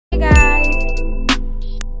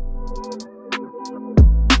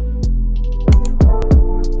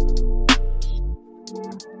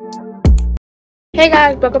Hey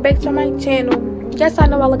guys, welcome back to my channel. Yes, I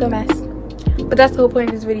know I look a mess, but that's the whole point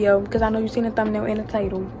of this video because I know you've seen the thumbnail and the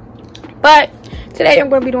title. But today I'm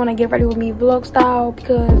going to be doing a get ready with me vlog style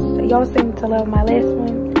because y'all seem to love my last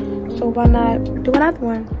one, so why not do another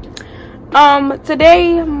one?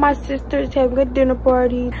 Today my sister's having a dinner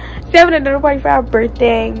party. She's having a dinner party for our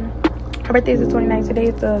birthday. Her birthday is the 29th. Today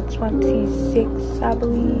is the 26th, I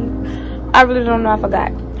believe. I really don't know, I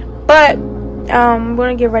forgot. But we're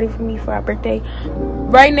gonna get ready for me for our birthday.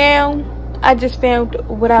 Right now, I just found out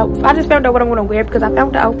what I'm gonna wear because I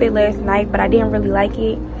found the outfit last night, but I didn't really like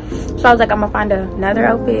it. So I was like, I'm gonna find another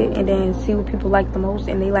outfit and then see what people like the most,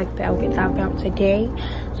 and they like the outfit I found today.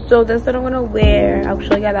 So that's what I'm gonna wear. I'll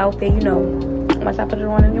show you guys the outfit, you know, once I put it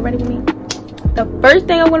on and get ready with me. The first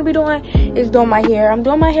thing I'm gonna be doing is doing my hair. I'm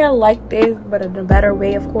doing my hair like this, but in a better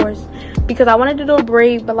way, of course, because I wanted to do a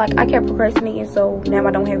braid, but like I kept procrastinating, so now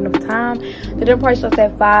I don't have enough time. The dinner party starts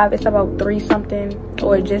at 5. It's about 3 something,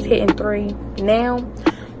 or just hitting 3 now.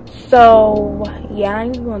 So yeah, I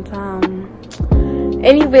ain't even on time.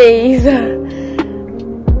 Anyways, I'm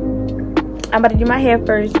about to do my hair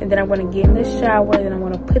first, and then I'm gonna get in the shower, and then I'm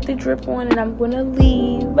gonna put the drip on, and I'm gonna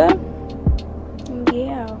leave.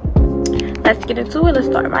 Yeah. Let's get into it. Let's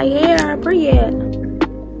start my hair. Bree it.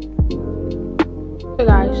 Hey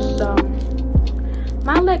guys, so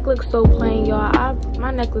my neck looks so plain, y'all. My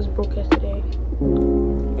necklace broke yesterday,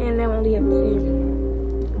 and I only have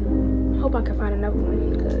 2. I hope I can find another one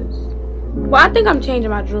because, well, I think I'm changing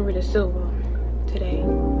my jewelry to silver today. I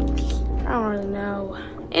don't really know.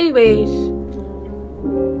 Anyways, I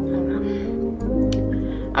don't know.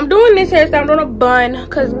 I'm doing this hairstyle. I'm doing a bun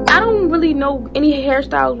because I don't really know any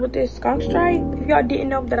hairstyles with this skunk stripe. If y'all didn't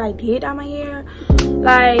know that I did dye my hair,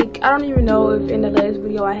 like, I don't even know if in the last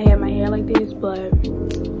video I had my hair like this, but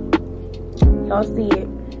y'all see it.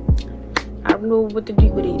 I don't know what to do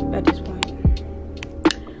with it at this point.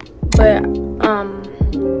 But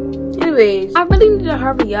anyways, I really need to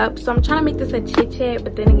hurry up, so I'm trying to make this a chit chat,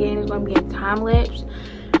 but then again it's gonna be a time lapse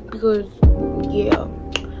because yeah.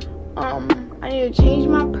 I need to change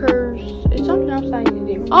my purse. It's something else I need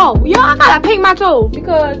to do. Oh, yeah, I gotta paint my toes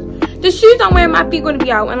because the shoes I'm wearing, my feet gonna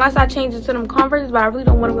be out unless I change it to them Converse, but I really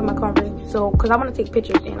don't want to wear my Converse. So, because I want to take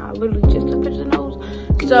pictures, and I literally just took pictures of those.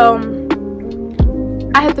 So,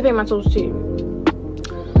 I have to paint my toes too.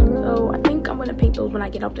 So, I think I'm gonna paint those when I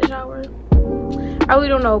get out the shower. I really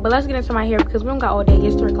don't know, but let's get into my hair because we don't got all day.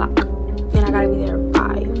 It's 3 o'clock, and I gotta be there at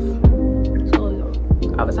 5. So,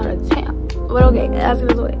 I was out of town. But okay, that's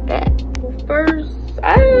gonna do it. First,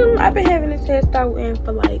 I've been having this hairstyle in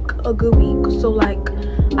for like a good week, so like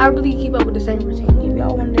I really keep up with the same routine. If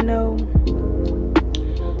y'all wanted to know,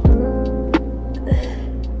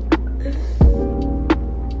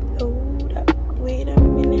 hold up, wait a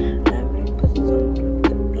minute, let me put some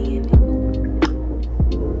in it.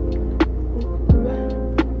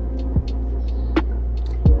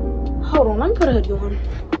 Hold on, let me put a hoodie on.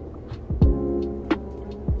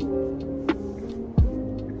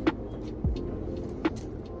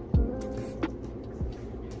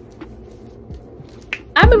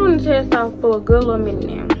 I've been doing this hairstyle for a good little minute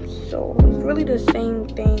now, so it's really the same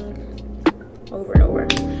thing over and over.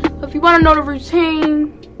 So if you want to know the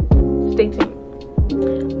routine, stay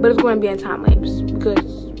tuned. But it's going to be in time lapse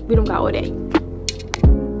because we don't got all day.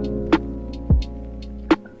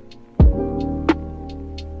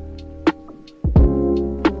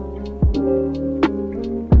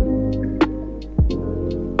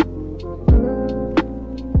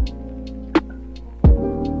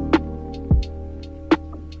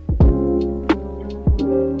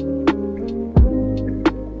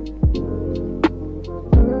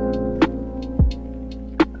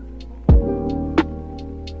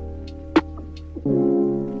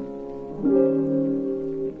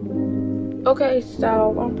 Okay,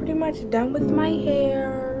 so I'm pretty much done with my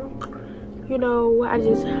hair. You know, let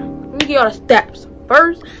me give y'all the steps.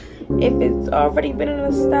 First, if it's already been in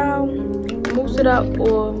a style, mousse it up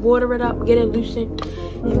or water it up, get it loosened,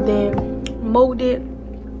 and then mold it,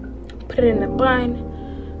 put it in a bun,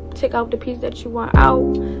 take out the piece that you want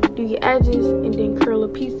out, do your edges, and then curl the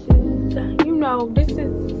pieces. You know, this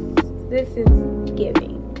is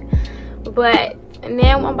giving. But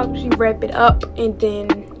now I'm about to wrap it up and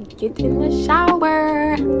then get in the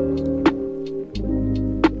shower.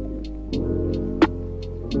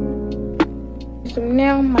 So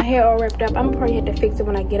now my hair all wrapped up. I'm probably have to fix it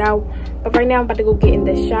when I get out, but right now I'm about to go get in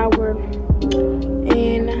the shower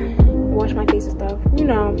and wash my face and stuff. You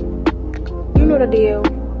know the deal.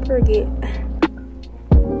 Forget.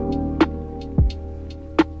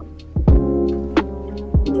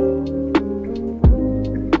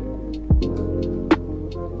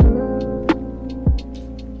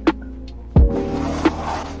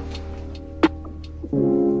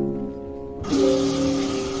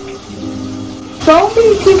 So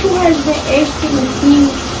many people have been asking to see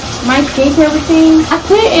my skincare routine. I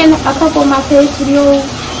put in a couple of my past videos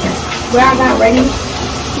where I got ready,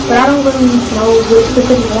 but I don't really know which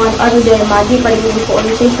specific one other than my get ready with before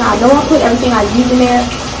orientation. I know I put everything I use in there,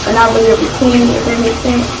 but not really a routine, if that makes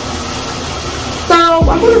sense. So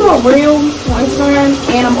I'm going to do a reel on Instagram,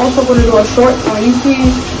 and I'm also going to do a short on YouTube,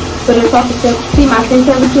 so that y'all can see my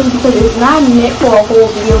skincare routine, because it's not meant for a whole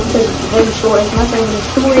video because it's really short. It's nothing really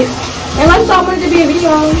to it. Unless y'all want it to be a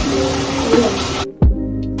video. Yeah.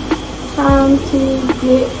 Time to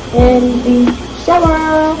get in the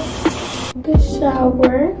shower. The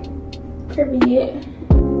shower. Period.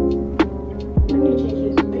 I need to change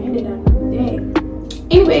this bandit up. Dang.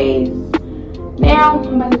 Anyways, now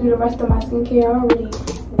I'm about to do the rest of my skincare. I already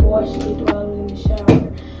washed it while I was in the shower.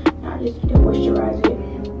 Now I just need to moisturize it.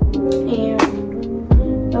 And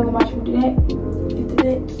don't watch me do that. Get the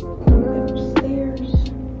lips. Upstairs.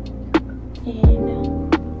 And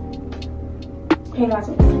clean my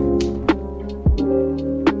face.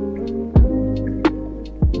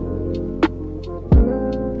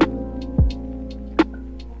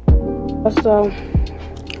 So,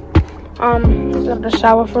 let's go to the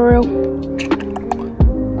shower for real.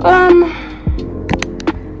 I'm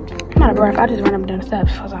out of breath. I just ran up and down the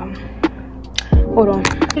steps. Cause, hold on.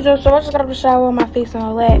 So I just got up the shower, my face and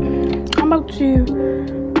all that. I'm about to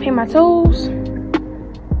paint my toes,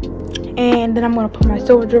 and then I'm gonna put my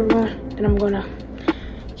silver jewelry on. Then I'm gonna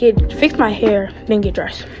fix my hair, then get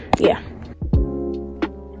dressed. Yeah.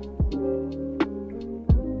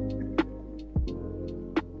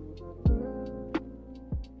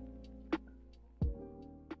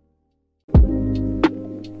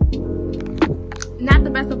 Not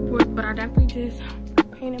the best, of course, but I definitely just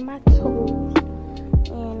painted my toes.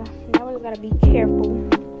 And now I just gotta be careful.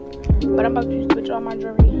 But I'm about to switch all my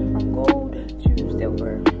jewelry from gold to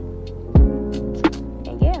silver.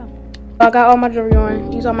 And yeah. I got all my jewelry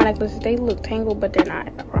on. These are my necklaces. They look tangled, but they're not,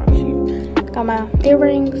 I promise you. Got my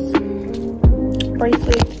earrings,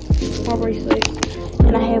 bracelets, more bracelets,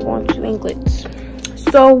 and I have on 2 anklets.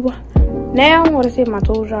 So now I'm gonna save my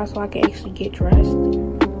toes dry so I can actually get dressed.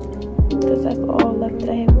 Because that's all left that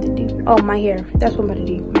I have to do. Oh, my hair. That's what I'm about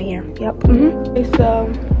to do. My hair. Yep. Okay, so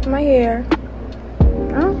my hair.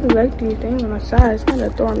 I don't really like these things on my side. It's kind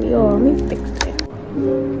of throwing me off. Let me fix it.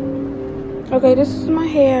 Okay, this is my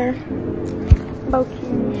hair. I'm about to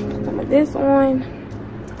put some of this on.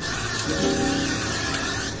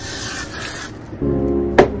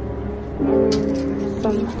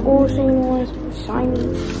 Some oil sheen on. Some shiny.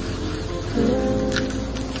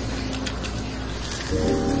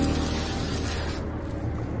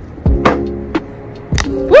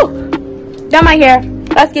 Woo! Done my hair.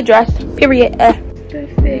 Let's get dressed. Period. The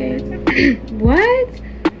fit. What?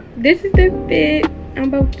 This is the fit. I'm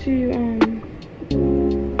about to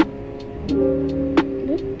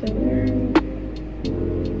what the world?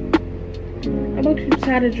 I'm about to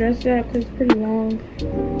tie the dress up because it's pretty long.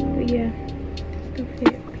 But yeah, that's the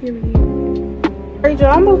fit. Period. Alright,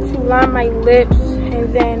 y'all. I'm about to line my lips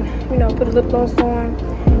and then, you know, put a lip gloss on.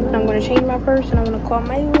 And I'm gonna change my purse and I'm gonna call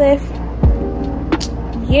my lift.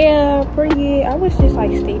 Yeah, pretty. I wish this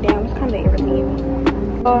like stayed down. It's kind of irritating.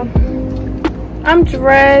 I'm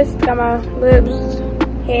dressed. Got my lips,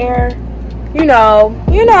 hair. You know.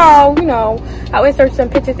 I'll insert some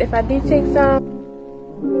pictures if I do take some.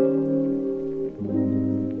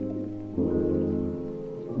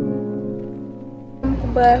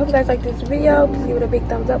 But I hope you guys like this video. Please give it a big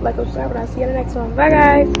thumbs up, like, subscribe, and I'll see you in the next one. Bye,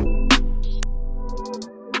 guys.